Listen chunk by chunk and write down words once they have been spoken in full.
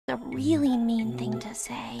a really mean thing to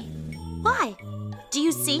say. Why? Do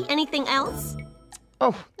you see anything else?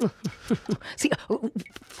 Oh, see,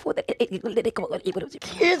 for the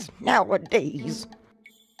kids nowadays.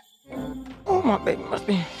 Oh, my baby must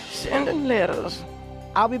be sending letters.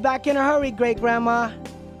 I'll be back in a hurry, great-grandma.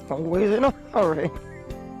 Always in a hurry.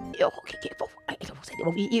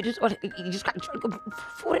 You just got to go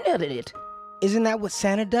for another it. Isn't that what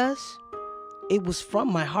Santa does? It was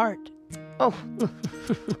from my heart. Oh,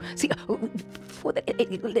 see, for the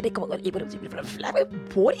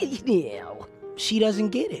what is now? She doesn't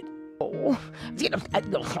get it. Oh,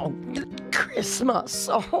 Christmas.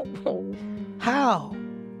 Oh, how?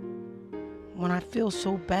 When I feel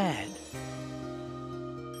so bad.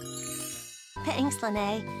 Thanks,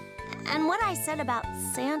 Lene. And what I said about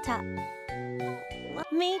Santa...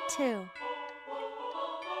 Me too.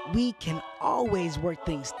 We can always work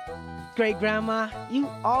things. Great-grandma, you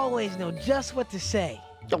always know just what to say.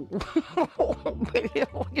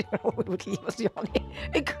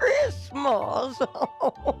 Christmas.